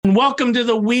And welcome to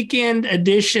the weekend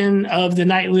edition of the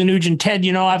Nightly Nuge. And Ted,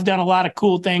 you know, I've done a lot of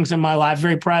cool things in my life,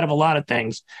 very proud of a lot of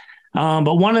things.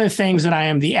 But one of the things that I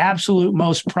am the absolute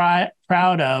most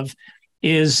proud of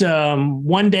is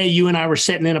one day you and I were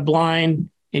sitting in a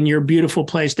blind in your beautiful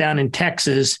place down in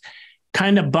Texas,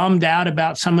 kind of bummed out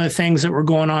about some of the things that were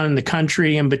going on in the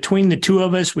country. And between the two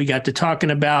of us, we got to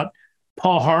talking about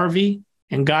Paul Harvey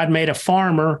and God Made a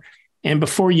Farmer. And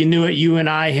before you knew it, you and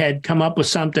I had come up with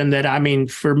something that, I mean,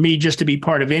 for me, just to be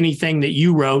part of anything that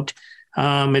you wrote,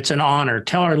 it's an honor.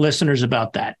 Tell our listeners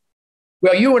about that.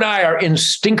 Well, you and I are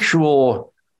instinctual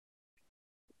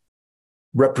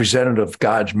representative of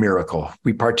God's miracle.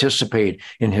 We participate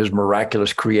in his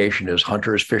miraculous creation as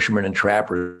hunters, fishermen, and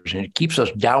trappers, and it keeps us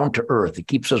down to earth. It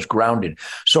keeps us grounded.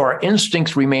 So our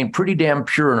instincts remain pretty damn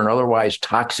pure in an otherwise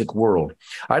toxic world.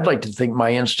 I'd like to think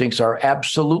my instincts are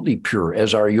absolutely pure,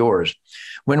 as are yours.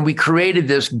 When we created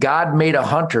this, God made a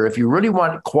hunter. If you really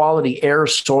want quality air,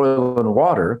 soil, and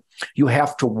water, you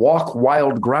have to walk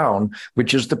wild ground,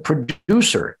 which is the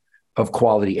producer of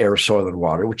quality air, soil, and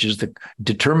water, which is the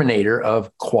determinator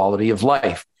of quality of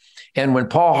life. And when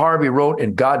Paul Harvey wrote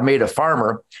And God Made a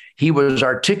Farmer, he was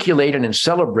articulating and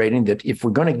celebrating that if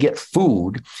we're going to get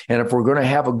food and if we're going to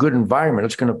have a good environment,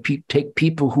 it's going to take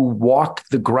people who walk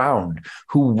the ground,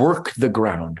 who work the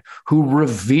ground, who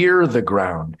revere the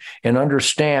ground, and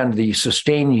understand the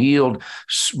sustained yield,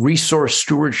 resource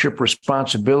stewardship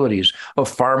responsibilities of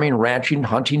farming, ranching,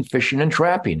 hunting, fishing, and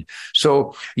trapping.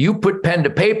 So you put pen to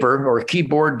paper or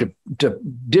keyboard to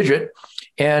digit,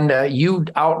 and you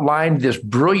outlined this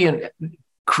brilliant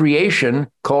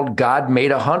creation called God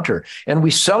Made a Hunter. And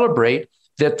we celebrate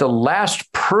that the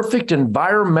last perfect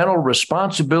environmental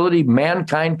responsibility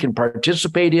mankind can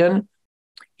participate in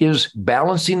is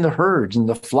balancing the herds and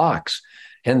the flocks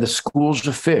and the schools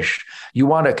of fish. You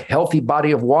want a healthy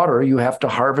body of water, you have to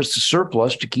harvest the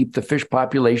surplus to keep the fish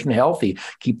population healthy,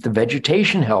 keep the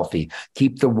vegetation healthy,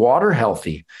 keep the water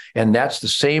healthy. And that's the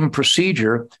same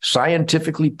procedure,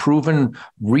 scientifically proven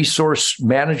resource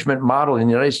management model in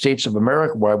the United States of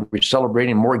America, where we're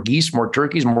celebrating more geese, more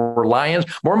turkeys, more lions,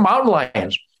 more mountain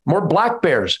lions, more black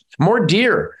bears, more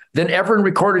deer than ever in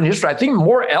recorded history. I think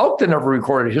more elk than ever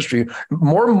recorded in history,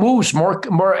 more moose,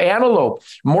 more antelope,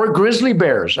 more grizzly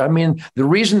bears. I mean, the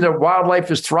reason that wildlife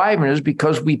is thriving is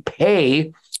because we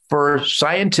pay for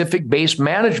scientific-based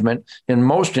management in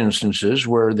most instances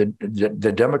where the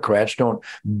Democrats don't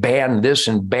ban this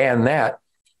and ban that.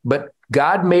 But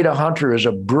God Made a Hunter is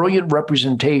a brilliant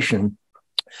representation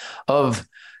of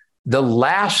the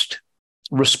last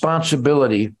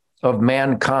responsibility of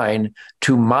mankind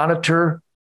to monitor,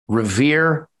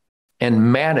 revere,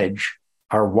 and manage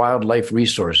our wildlife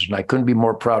resources. And I couldn't be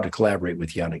more proud to collaborate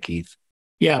with you on it, Keith.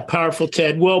 Yeah, powerful,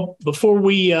 Ted. Well, before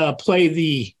we play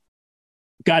the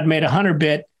God Made a Hunter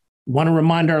bit, I want to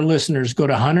remind our listeners, go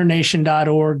to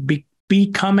hunternation.org,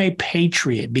 become a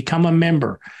patriot, become a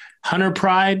member. Hunter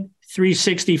Pride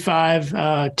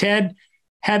 365. Ted,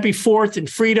 happy 4th and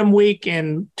Freedom Week.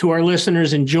 And to our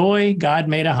listeners, enjoy God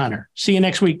Made a Hunter. See you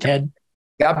next week, Ted.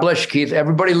 God bless you, Keith.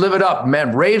 Everybody live it up,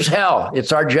 man. Raise hell.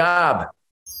 It's our job.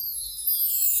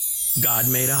 God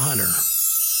Made a Hunter.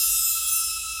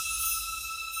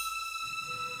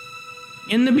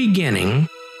 In the beginning,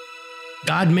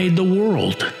 God made the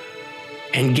world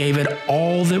and gave it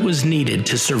all that was needed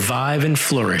to survive and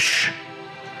flourish.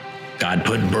 God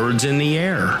put birds in the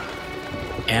air,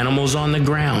 animals on the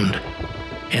ground,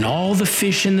 and all the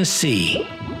fish in the sea.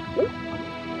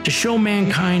 To show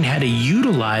mankind how to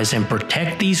utilize and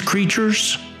protect these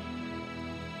creatures,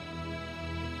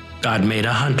 God made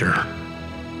a hunter.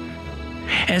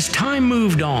 As time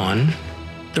moved on,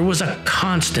 there was a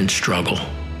constant struggle,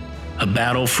 a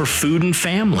battle for food and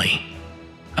family,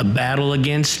 a battle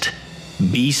against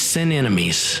beasts and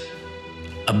enemies,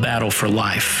 a battle for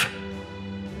life.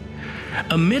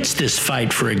 Amidst this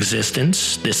fight for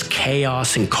existence, this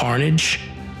chaos and carnage,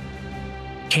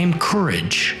 came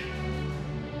courage.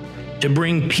 To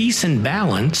bring peace and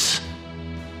balance,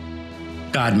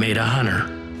 God made a hunter.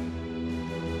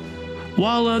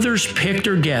 While others picked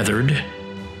or gathered,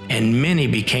 and many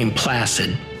became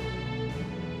placid,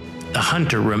 the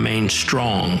hunter remained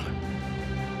strong.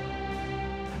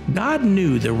 God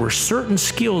knew there were certain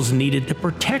skills needed to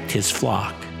protect his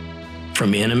flock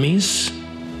from enemies,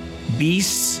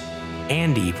 beasts,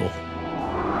 and evil.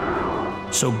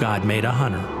 So God made a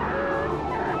hunter.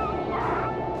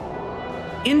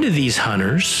 Into these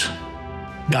hunters,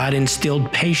 God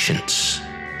instilled patience,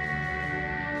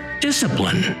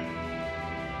 discipline,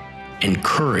 and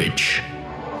courage.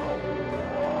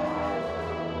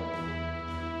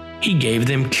 He gave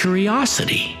them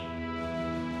curiosity,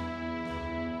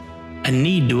 a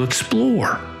need to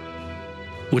explore,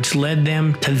 which led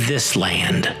them to this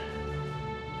land,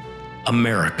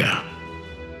 America.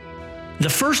 The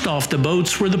first off the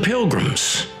boats were the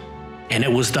Pilgrims, and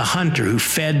it was the hunter who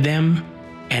fed them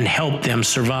and helped them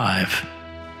survive.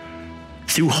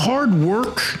 Through hard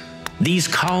work, these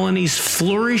colonies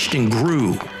flourished and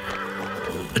grew,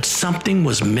 but something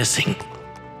was missing.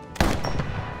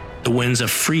 The winds of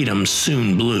freedom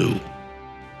soon blew.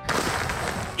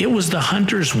 It was the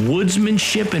hunter's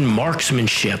woodsmanship and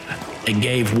marksmanship that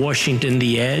gave Washington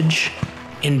the edge.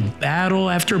 In battle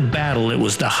after battle, it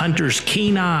was the hunter's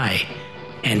keen eye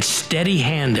and steady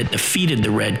hand that defeated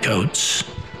the redcoats,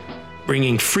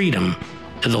 bringing freedom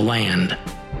to the land.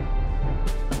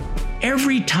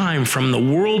 Every time from the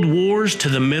World Wars to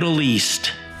the Middle East,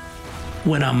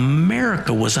 when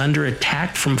America was under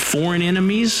attack from foreign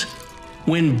enemies,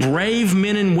 when brave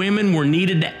men and women were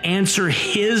needed to answer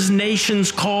his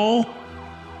nation's call,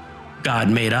 God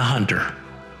made a hunter.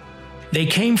 They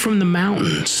came from the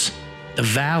mountains, the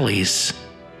valleys,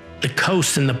 the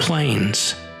coast, and the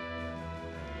plains.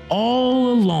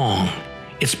 All along,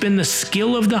 it's been the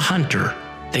skill of the hunter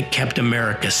that kept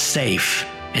America safe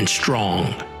and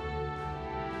strong.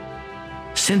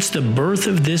 Since the birth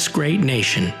of this great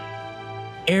nation,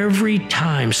 every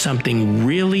time something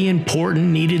really important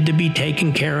needed to be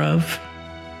taken care of,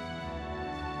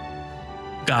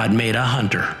 God made a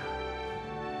hunter.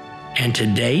 And to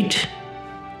date,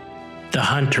 the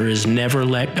hunter has never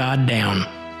let God down.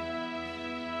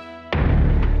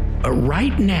 But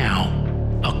right now,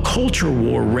 a culture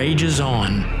war rages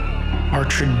on. Our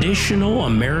traditional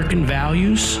American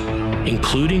values,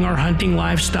 including our hunting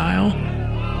lifestyle,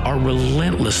 are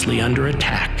relentlessly under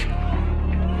attack.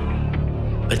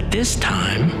 But this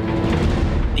time,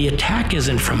 the attack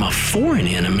isn't from a foreign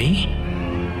enemy,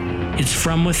 it's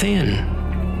from within.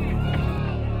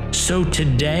 So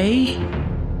today,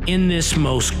 in this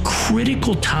most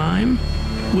critical time,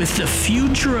 with the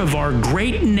future of our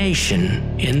great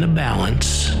nation in the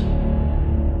balance,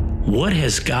 what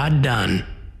has God done?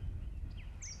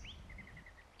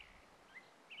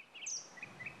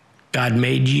 God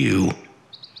made you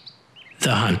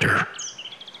the hunter.